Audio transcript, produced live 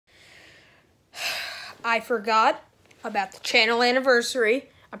I forgot about the channel anniversary.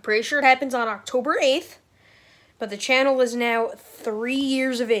 I'm pretty sure it happens on October 8th. But the channel is now 3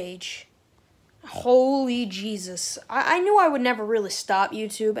 years of age. Holy Jesus. I knew I would never really stop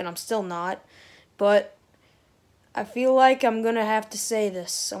YouTube, and I'm still not. But I feel like I'm going to have to say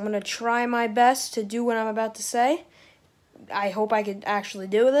this. I'm going to try my best to do what I'm about to say. I hope I could actually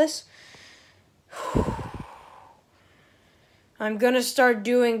do this. I'm going to start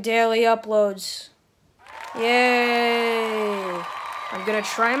doing daily uploads. Yay! I'm going to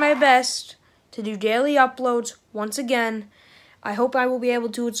try my best to do daily uploads once again. I hope I will be able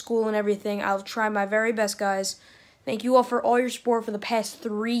to at school and everything. I'll try my very best, guys. Thank you all for all your support for the past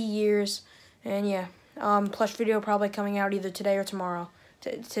 3 years. And yeah, plush video probably coming out either today or tomorrow.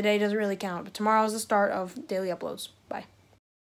 Today doesn't really count, but tomorrow is the start of daily uploads. Bye.